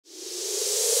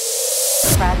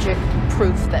tragic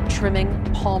proof that trimming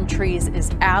palm trees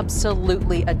is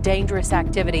absolutely a dangerous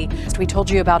activity. We told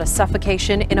you about a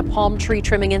suffocation in a palm tree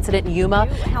trimming incident in Yuma.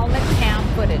 New helmet cam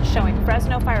footage showing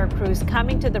Fresno fire crews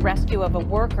coming to the rescue of a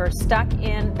worker stuck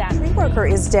in that tree worker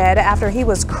is dead after he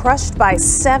was crushed by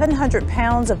 700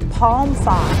 pounds of palm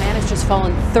fine. A man has just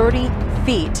fallen 30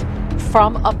 feet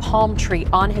from a palm tree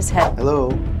on his head.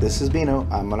 Hello, this is Bino.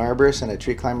 I'm an arborist and a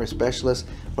tree climber specialist.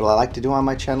 What I like to do on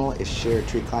my channel is share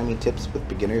tree climbing tips with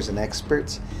beginners and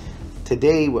experts.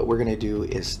 Today what we're going to do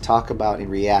is talk about and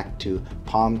react to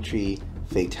palm tree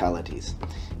fatalities.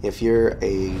 If you're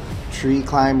a tree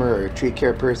climber or a tree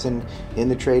care person in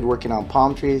the trade working on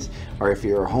palm trees, or if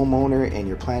you're a homeowner and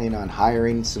you're planning on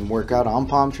hiring some work out on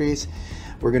palm trees,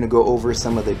 we're going to go over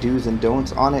some of the do's and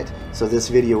don'ts on it, so this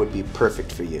video would be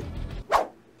perfect for you.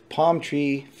 Palm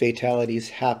tree fatalities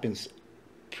happens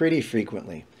pretty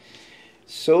frequently.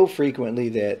 So frequently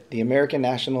that the American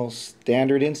National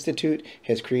Standard Institute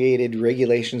has created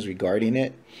regulations regarding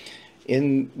it.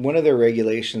 In one of their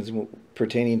regulations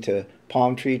pertaining to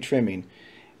palm tree trimming,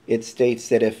 it states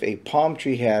that if a palm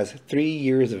tree has 3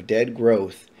 years of dead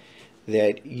growth,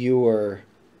 that you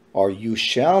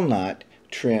shall not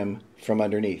trim from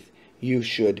underneath. You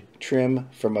should trim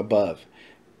from above.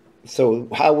 So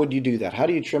how would you do that? How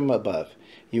do you trim above?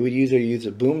 You would either use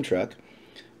a boom truck,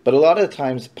 but a lot of the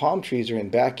times palm trees are in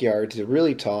backyards, they're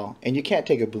really tall, and you can't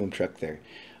take a boom truck there.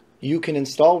 You can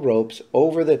install ropes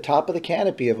over the top of the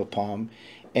canopy of a palm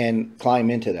and climb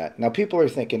into that. Now people are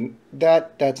thinking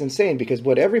that's insane, because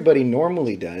what everybody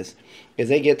normally does is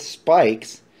they get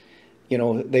spikes. You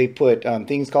know, they put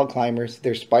things called climbers.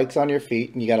 There's spikes on your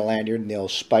feet, and you got a lanyard, and they'll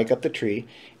spike up the tree,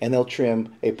 and they'll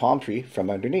trim a palm tree from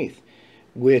underneath,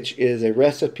 which is a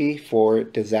recipe for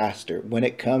disaster when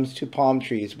it comes to palm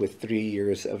trees with 3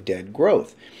 years of dead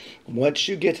growth. Once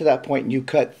you get to that point and you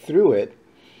cut through it,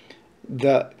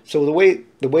 the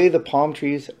way the palm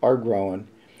trees are growing,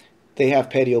 they have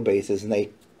petiole bases, and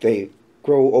they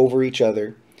grow over each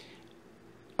other,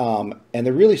 and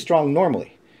they're really strong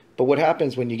normally. But what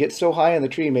happens when you get so high in the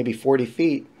tree, maybe 40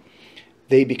 feet,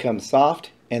 they become soft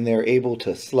and they're able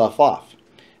to slough off.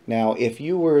 Now, if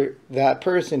you were that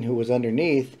person who was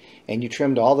underneath and you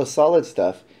trimmed all the solid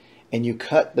stuff and you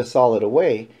cut the solid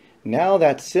away, now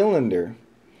that cylinder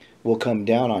will come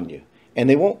down on you. And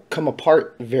they won't come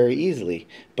apart very easily,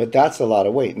 but that's a lot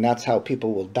of weight, and that's how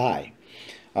people will die.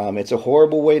 It's a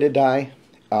horrible way to die.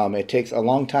 It takes a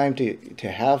long time to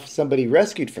have somebody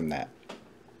rescued from that.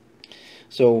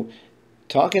 So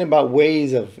talking about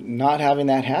ways of not having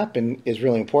that happen is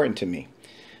really important to me.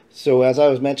 So as I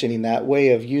was mentioning, that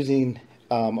way of using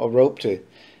a rope to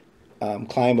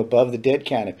climb above the dead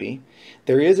canopy,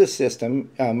 there is a system.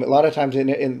 A lot of times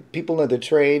in people in the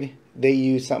trade, they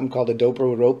use something called a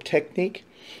dobro rope technique.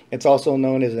 It's also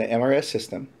known as the MRS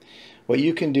system. What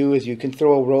you can do is you can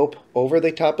throw a rope over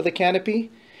the top of the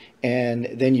canopy, and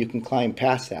then you can climb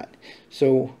past that.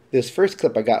 So this first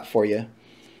clip I got for you,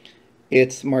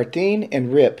 it's Martine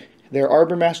and Rip. They're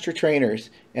Arbor Master trainers,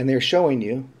 and they're showing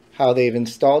you how they've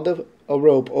installed a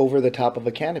rope over the top of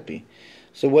a canopy.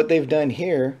 So what they've done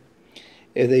here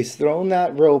is they've thrown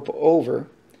that rope over,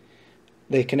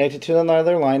 they connected to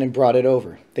another line and brought it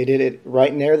over. They did it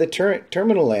right near the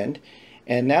terminal end,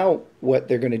 and now what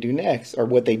they're going to do next, or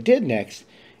what they did next,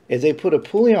 is they put a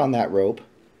pulley on that rope,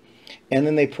 and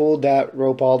then they pulled that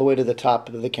rope all the way to the top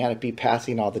of the canopy,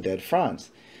 passing all the dead fronds.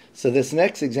 So this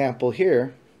next example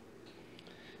here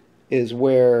is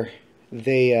where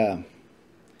they're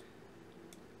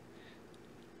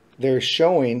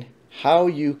showing how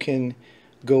you can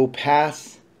go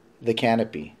past the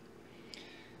canopy.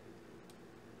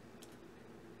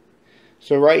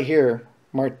 So right here,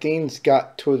 Martine's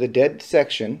got to the dead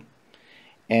section,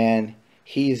 and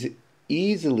he's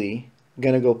easily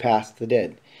going to go past the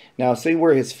dead. Now see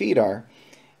where his feet are.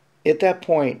 At that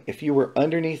point, if you were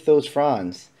underneath those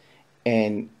fronds,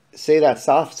 and say that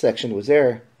soft section was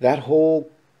there, that whole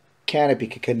canopy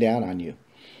could come down on you.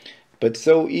 But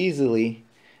so easily,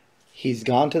 he's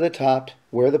gone to the top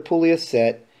where the pulley is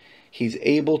set. He's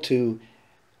able to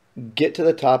get to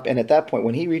the top, and at that point,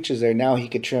 when he reaches there, now he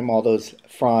could trim all those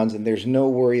fronds, and there's no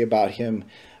worry about him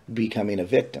becoming a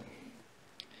victim.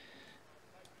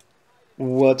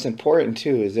 What's important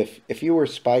too is if you were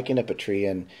spiking up a tree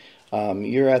and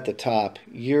you're at the top,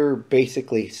 you're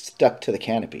basically stuck to the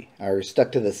canopy or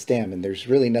stuck to the stem, and there's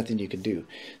really nothing you can do.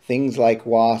 Things like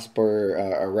wasp or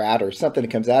a rat or something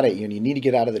that comes out at you and you need to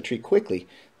get out of the tree quickly,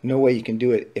 no way you can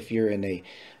do it if you're in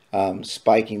a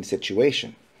spiking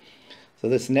situation. So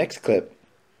this next clip,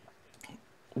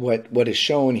 what is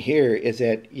shown here is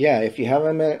that, yeah, if you have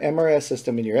an MRS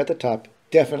system and you're at the top,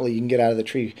 definitely you can get out of the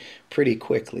tree pretty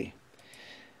quickly.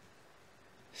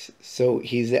 So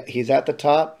he's at the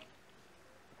top,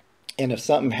 and if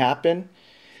something happened,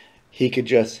 he could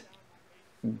just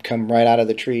come right out of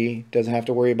the tree. Doesn't have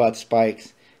to worry about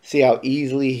spikes. See how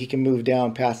easily he can move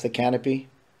down past the canopy?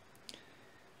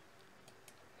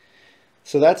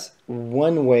 So that's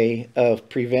one way of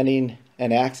preventing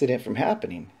an accident from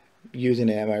happening using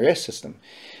an MRS system.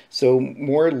 So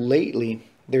more lately,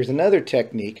 there's another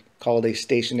technique called a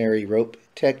stationary rope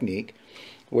technique,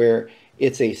 where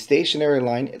it's a stationary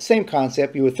line. Same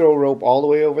concept. You would throw a rope all the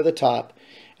way over the top,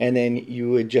 and then you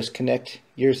would just connect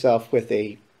yourself with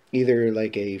either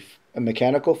like a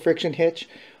mechanical friction hitch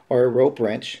or a rope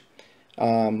wrench.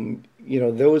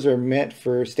 Those are meant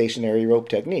for stationary rope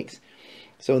techniques.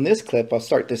 So in this clip, I'll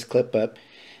start this clip up.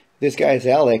 This guy is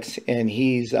Alex, and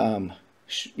he's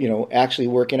actually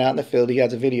working out in the field. He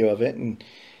has a video of it, and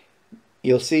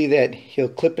you'll see that he'll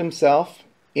clip himself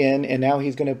in, and now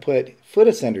he's going to put foot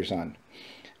ascenders on.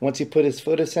 Once he put his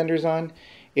foot ascenders on,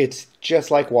 it's just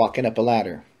like walking up a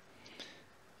ladder.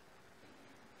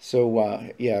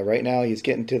 So yeah, right now he's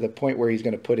getting to the point where he's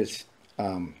going to put his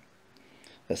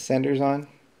ascenders on.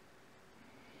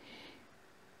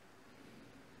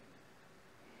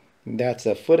 That's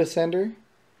a foot ascender,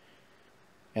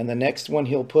 and the next one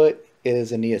he'll put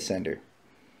is a knee ascender.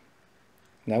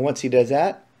 Now once he does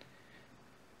that,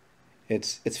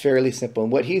 it's fairly simple.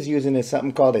 And what he's using is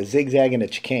something called a zigzag and a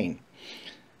chicane.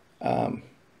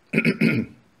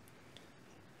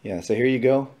 Yeah, so here you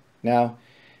go. Now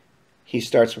he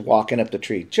starts walking up the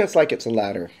tree just like it's a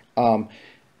ladder.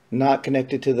 Not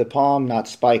connected to the palm, not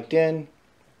spiked in.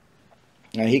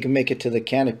 Now he can make it to the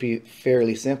canopy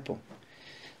fairly simple.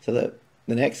 So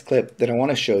the next clip that I want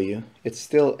to show you, it's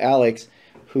still Alex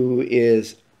who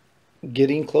is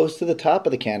getting close to the top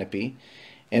of the canopy,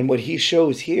 and what he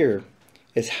shows here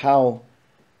is how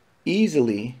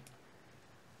easily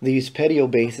these petio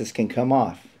bases can come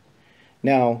off.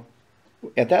 Now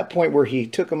at that point where he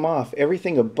took them off,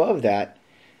 everything above that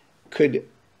could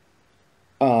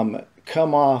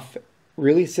come off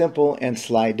really simple and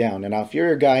slide down. And now if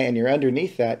you're a guy and you're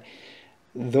underneath that,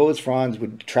 those fronds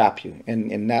would trap you,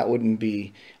 and that wouldn't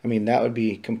be, that would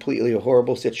be completely a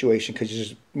horrible situation, because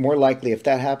it's more likely if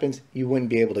that happens, you wouldn't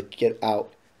be able to get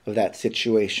out of that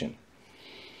situation.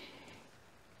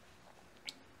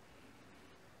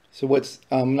 So what's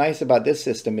nice about this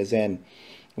system is then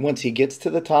once he gets to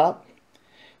the top,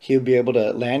 he'll be able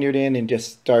to lanyard in and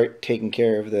just start taking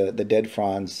care of the dead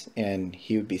fronds, and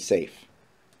he would be safe.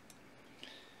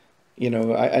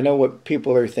 I know what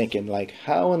people are thinking, like,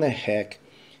 how in the heck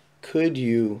could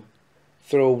you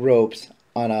throw ropes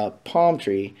on a palm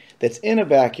tree that's in a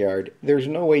backyard? There's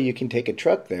no way you can take a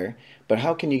truck there, but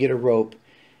how can you get a rope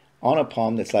on a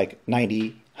palm that's like 90,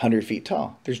 100 feet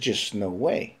tall? There's just no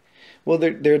way. Well,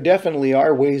 there definitely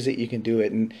are ways that you can do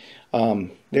it, and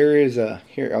there is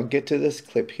here, I'll get to this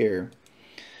clip here.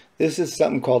 This is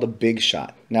something called a big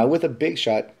shot. Now with a big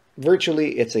shot,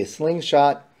 virtually it's a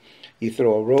slingshot. You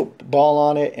throw a rope ball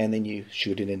on it, and then you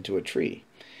shoot it into a tree.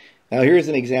 Now here's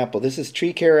an example. This is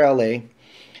Tree Care LA,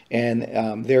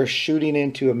 and they're shooting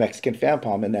into a Mexican fan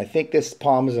palm, and I think this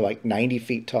palm is like 90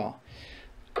 feet tall.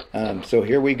 So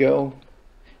here we go.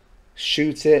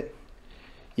 Shoots it.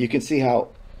 You can see how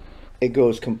it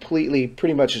goes completely,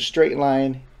 pretty much a straight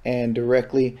line, and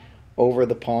directly over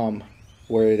the palm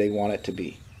where they want it to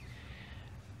be.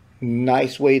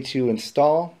 Nice way to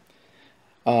install.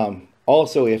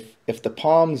 Also, if the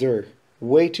palms are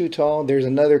way too tall, there's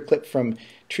another clip from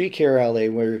Tree Care LA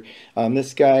where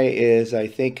this guy is, I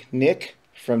think, Nick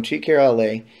from Tree Care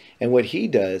LA, and what he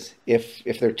does, if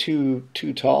they're too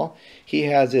tall, he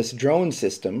has this drone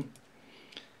system.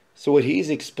 So what he's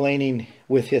explaining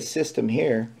with his system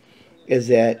here is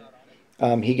that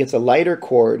he gets a lighter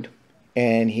cord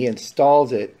and he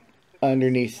installs it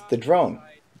underneath the drone.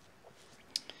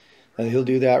 He'll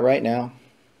do that right now.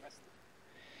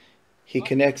 He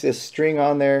connects this string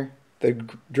on there, the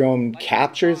drone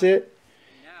captures it,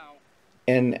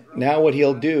 and now what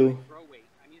he'll do,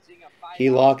 he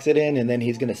locks it in, and then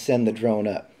he's going to send the drone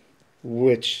up.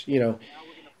 Which,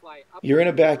 you're in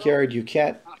a backyard, you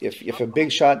can't, if a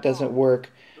big shot doesn't work,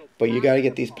 but you got to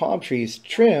get these palm trees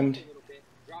trimmed,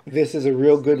 this is a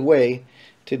real good way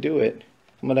to do it.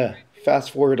 I'm going to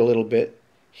fast forward a little bit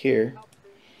here.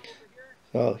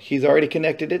 So he's already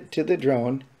connected it to the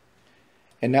drone,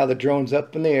 and now the drone's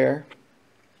up in the air.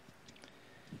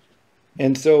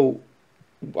 And so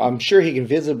I'm sure he can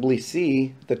visibly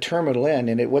see the terminal end.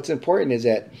 And what's important is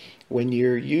that when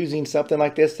you're using something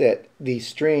like this, that the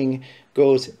string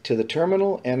goes to the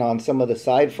terminal and on some of the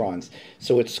side fronds,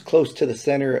 so it's close to the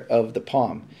center of the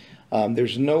palm.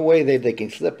 There's no way that they can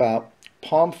slip out.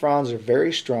 Palm fronds are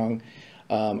very strong,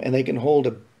 and they can hold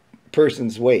a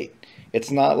person's weight.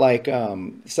 It's not like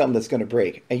something that's going to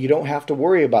break. And you don't have to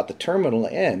worry about the terminal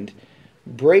end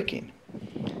breaking.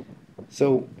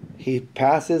 So he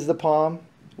passes the palm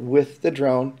with the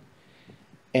drone,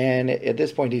 and at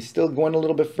this point he's still going a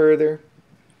little bit further.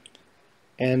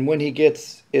 And when he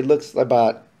gets, it looks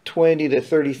about 20 to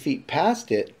 30 feet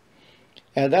past it,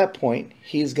 at that point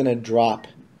he's going to drop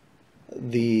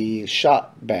the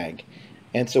shot bag.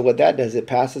 And so what that does, it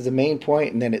passes the main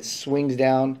point and then it swings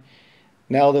down.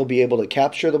 Now they'll be able to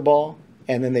capture the ball,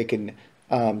 and then they can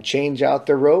change out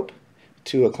their rope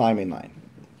to a climbing line.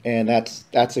 And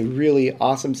that's a really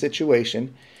awesome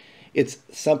situation. It's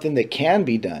something that can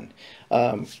be done.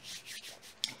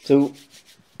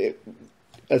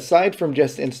 Aside from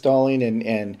just installing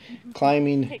and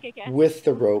climbing with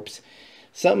the ropes,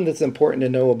 something that's important to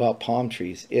know about palm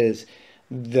trees is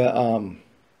the,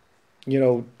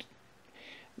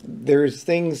 there's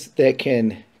things that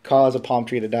can cause a palm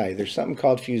tree to die. There's something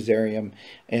called fusarium,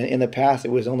 and in the past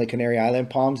it was only Canary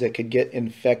Island palms that could get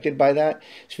infected by that.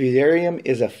 Fusarium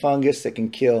is a fungus that can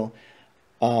kill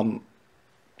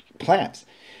plants.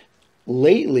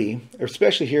 Lately,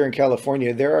 especially here in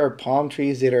California, there are palm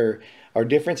trees that are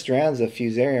different strands of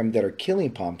fusarium that are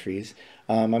killing palm trees.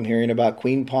 I'm hearing about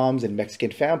queen palms and Mexican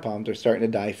fan palms are starting to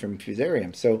die from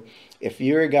fusarium. So if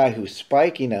you're a guy who's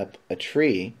spiking up a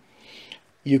tree,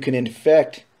 you can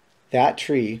infect that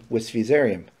tree with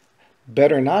fusarium.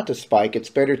 Better not to spike. It's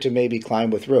better to maybe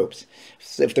climb with ropes.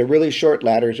 If they're really short,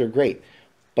 ladders are great.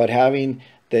 But having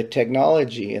the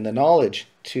technology and the knowledge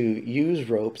to use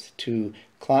ropes to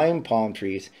climb palm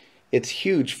trees, it's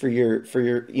huge for your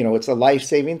it's a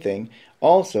life-saving thing.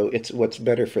 Also, it's what's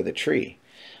better for the tree.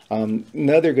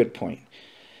 Another good point.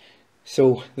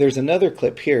 So there's another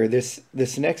clip here. This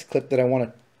next clip that I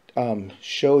want to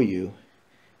show you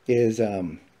is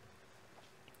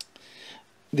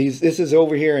this is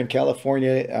over here in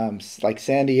California, like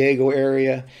San Diego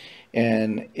area,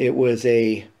 and it was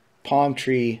a palm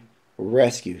tree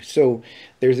rescue. So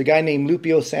there's a guy named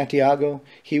Lupio Santiago.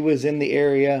 He was in the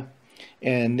area,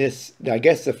 and I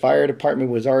guess the fire department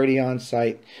was already on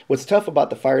site. What's tough about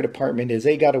the fire department is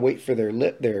they got to wait for their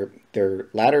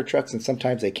ladder trucks, and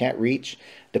sometimes they can't reach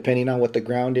depending on what the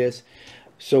ground is.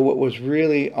 So what was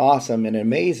really awesome and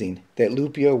amazing that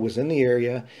Lupio was in the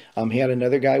area. He had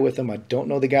another guy with him. I don't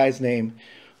know the guy's name,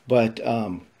 but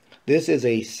this is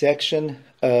a section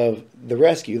of the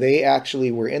rescue. They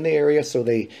actually were in the area, so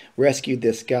they rescued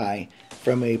this guy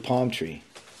from a palm tree,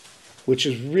 which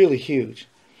is really huge.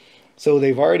 So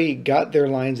they've already got their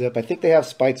lines up. I think they have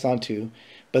spikes on too,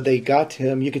 but they got to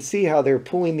him. You can see how they're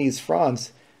pulling these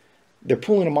fronds. They're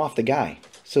pulling him off the guy.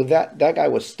 So that guy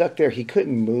was stuck there. He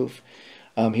couldn't move.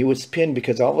 He was pinned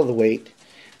because of all of the weight.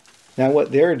 Now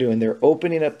what they're doing, they're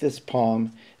opening up this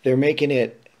palm. They're making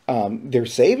it, they're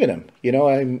saving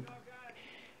him.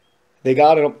 They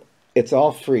got it, it's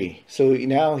all free. So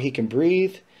now he can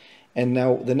breathe. And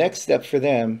now the next step for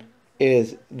them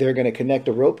is they're going to connect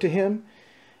a rope to him.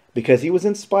 Because he was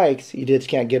in spikes, you just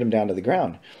can't get him down to the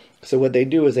ground. So what they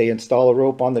do is they install a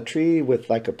rope on the tree with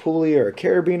like a pulley or a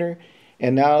carabiner.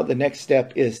 And now the next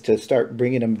step is to start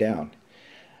bringing him down.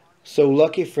 So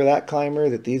lucky for that climber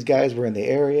that these guys were in the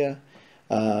area.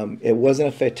 It wasn't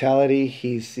a fatality.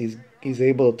 He's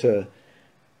able to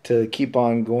keep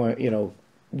on going,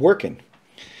 working.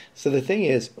 So the thing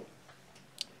is,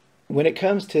 when it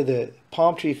comes to the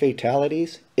palm tree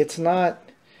fatalities, it's not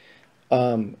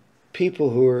people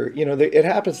who are, it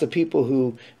happens to people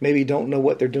who maybe don't know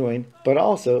what they're doing, but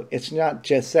also it's not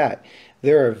just that.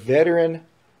 There are veteran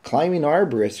climbing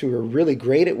arborists who are really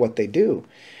great at what they do.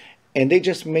 And they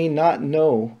just may not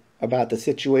know about the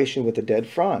situation with the dead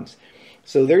fronds.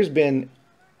 So there's been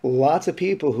lots of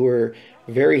people who are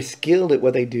very skilled at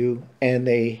what they do, and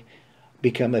they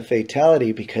become a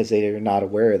fatality because they are not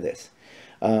aware of this.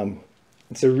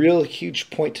 It's a real huge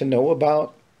point to know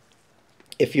about.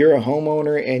 If you're a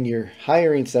homeowner and you're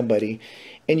hiring somebody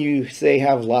and you say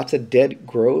have lots of dead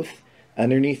growth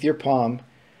underneath your palm,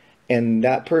 and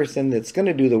that person that's going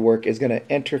to do the work is going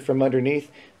to enter from underneath,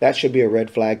 that should be a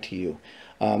red flag to you.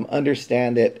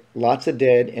 Understand that lots of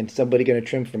dead and somebody going to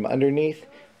trim from underneath,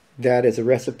 that is a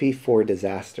recipe for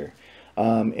disaster.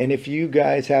 And if you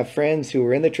guys have friends who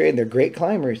are in the trade and they're great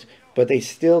climbers, but they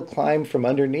still climb from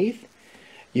underneath,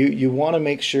 you want to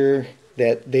make sure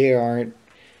that they aren't,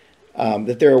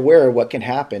 that they're aware of what can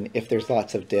happen if there's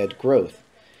lots of dead growth.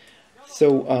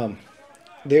 So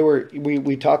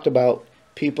we talked about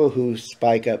people who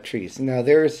spike up trees. Now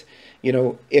there's,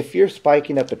 if you're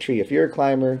spiking up a tree, if you're a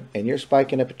climber and you're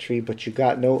spiking up a tree, but you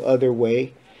got no other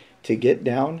way to get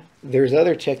down. There's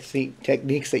other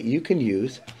techniques that you can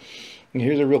use. And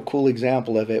here's a real cool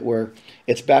example of it, where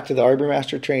it's back to the Arbor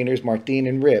Master trainers, Martin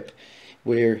and Rip,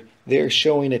 where they're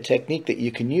showing a technique that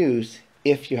you can use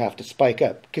if you have to spike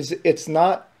up. Because it's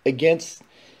not against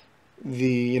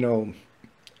the,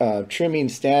 trimming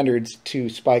standards to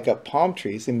spike up palm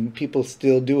trees, and people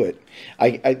still do it.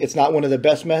 It's not one of the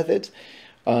best methods,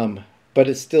 but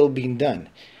it's still being done.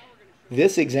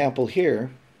 This example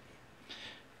here,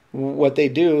 what they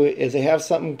do is they have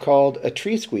something called a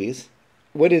tree squeeze.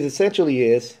 What it essentially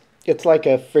is, it's like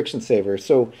a friction saver.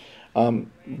 So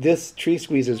this tree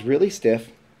squeeze is really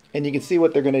stiff, and you can see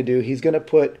what they're going to do. He's going to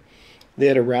put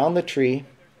that around the tree,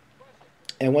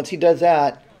 and once he does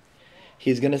that,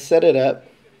 he's going to set it up,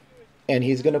 and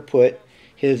he's going to put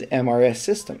his MRS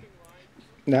system.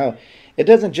 Now, it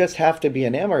doesn't just have to be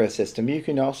an MRS system. You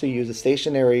can also use a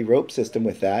stationary rope system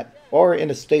with that, or in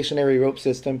a stationary rope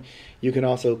system, you can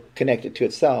also connect it to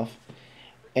itself.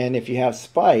 And if you have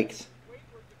spikes,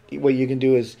 what you can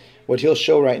do is what he'll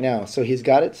show right now. So he's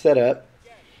got it set up,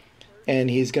 and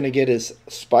he's going to get his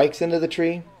spikes into the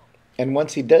tree, and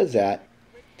once he does that,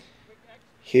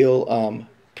 he'll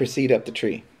proceed up the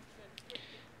tree.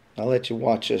 I'll let you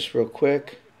watch this real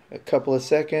quick, a couple of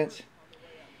seconds.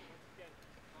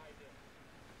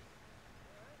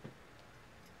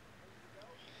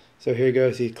 So here he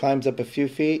goes. He climbs up a few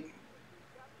feet.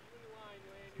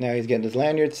 Now he's getting his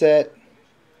lanyard set.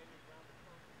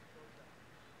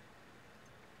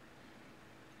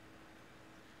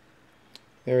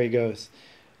 There he goes.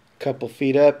 A couple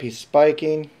feet up, he's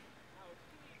spiking.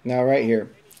 Now right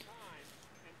here.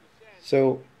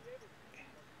 So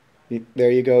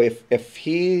there you go. If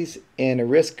he's in a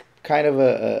risk kind of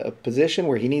a position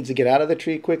where he needs to get out of the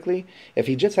tree quickly, if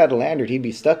he just had a lanyard, he'd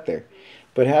be stuck there.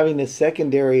 But having this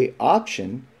secondary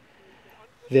option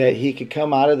that he could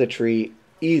come out of the tree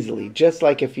easily, just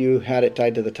like if you had it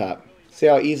tied to the top. See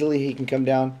how easily he can come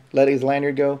down, let his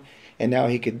lanyard go, and now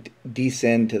he could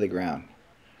descend to the ground.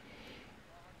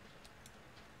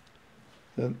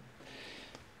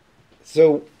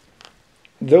 So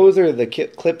those are the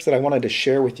clips that I wanted to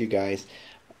share with you guys.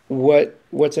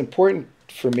 What's important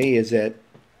for me is that,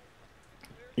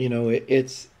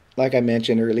 it's like I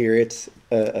mentioned earlier, it's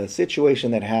a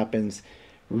situation that happens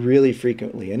really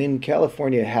frequently, and in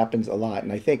California it happens a lot.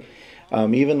 And I think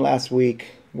even last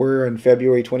week, we're in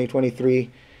February 2023,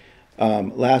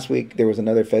 last week there was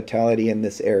another fatality in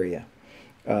this area.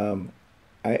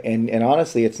 And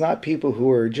honestly, it's not people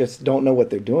who are just don't know what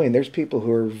they're doing. There's people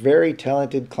who are very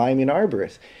talented climbing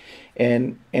arborists,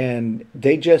 and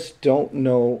they just don't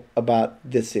know about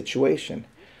this situation.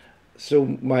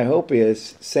 So my hope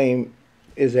is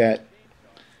that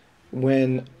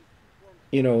when,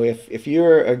 if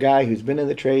you're a guy who's been in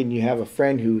the trade and you have a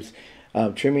friend who's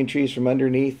trimming trees from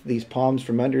underneath, these palms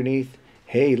from underneath,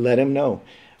 hey, let him know.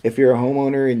 If you're a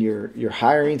homeowner and you're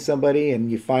hiring somebody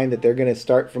and you find that they're going to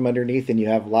start from underneath and you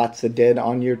have lots of dead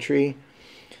on your tree,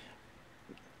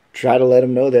 try to let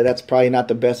them know that that's probably not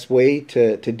the best way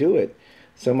to do it.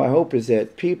 So my hope is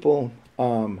that people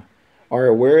are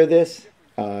aware of this,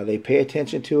 they pay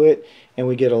attention to it, and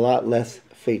we get a lot less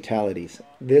fatalities.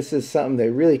 This is something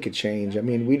that really could change. I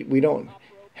mean, we don't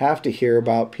have to hear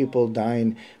about people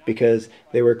dying because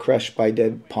they were crushed by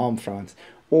dead palm fronds,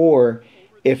 or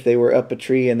if they were up a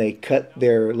tree and they cut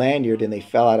their lanyard and they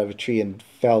fell out of a tree and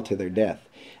fell to their death.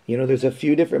 There's a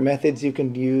few different methods you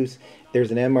can use.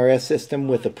 There's an MRS system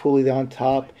with a pulley on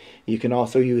top. You can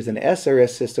also use an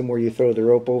SRS system where you throw the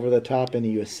rope over the top and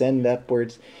you ascend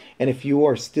upwards. And if you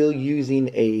are still using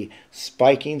a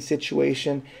spiking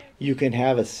situation, you can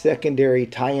have a secondary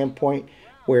tie-in point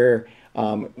where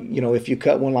if you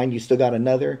cut one line, you still got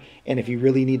another. And if you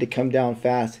really need to come down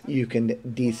fast, you can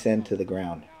descend to the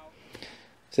ground.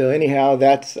 So anyhow,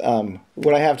 that's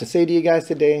what I have to say to you guys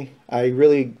today. I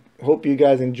really hope you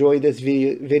guys enjoyed this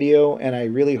video, and I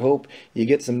really hope you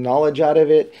get some knowledge out of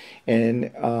it.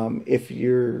 And if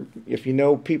you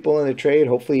know people in the trade,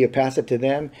 hopefully you pass it to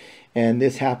them, and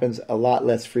this happens a lot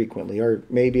less frequently, or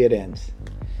maybe it ends.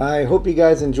 I hope you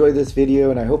guys enjoyed this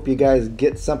video, and I hope you guys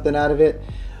get something out of it.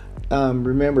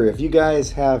 Remember, if you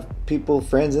guys have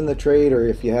friends in the trade, or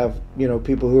if you have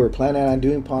people who are planning on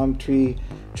doing palm tree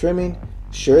trimming,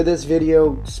 share this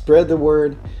video, spread the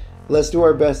word. Let's do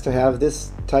our best to have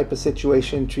this type of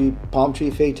situation, palm tree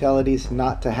fatalities,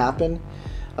 not to happen.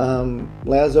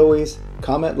 As always,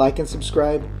 comment, like, and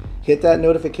subscribe. Hit that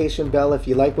notification bell if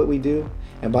you like what we do.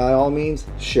 And by all means,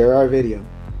 share our video.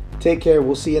 Take care.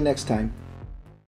 We'll see you next time.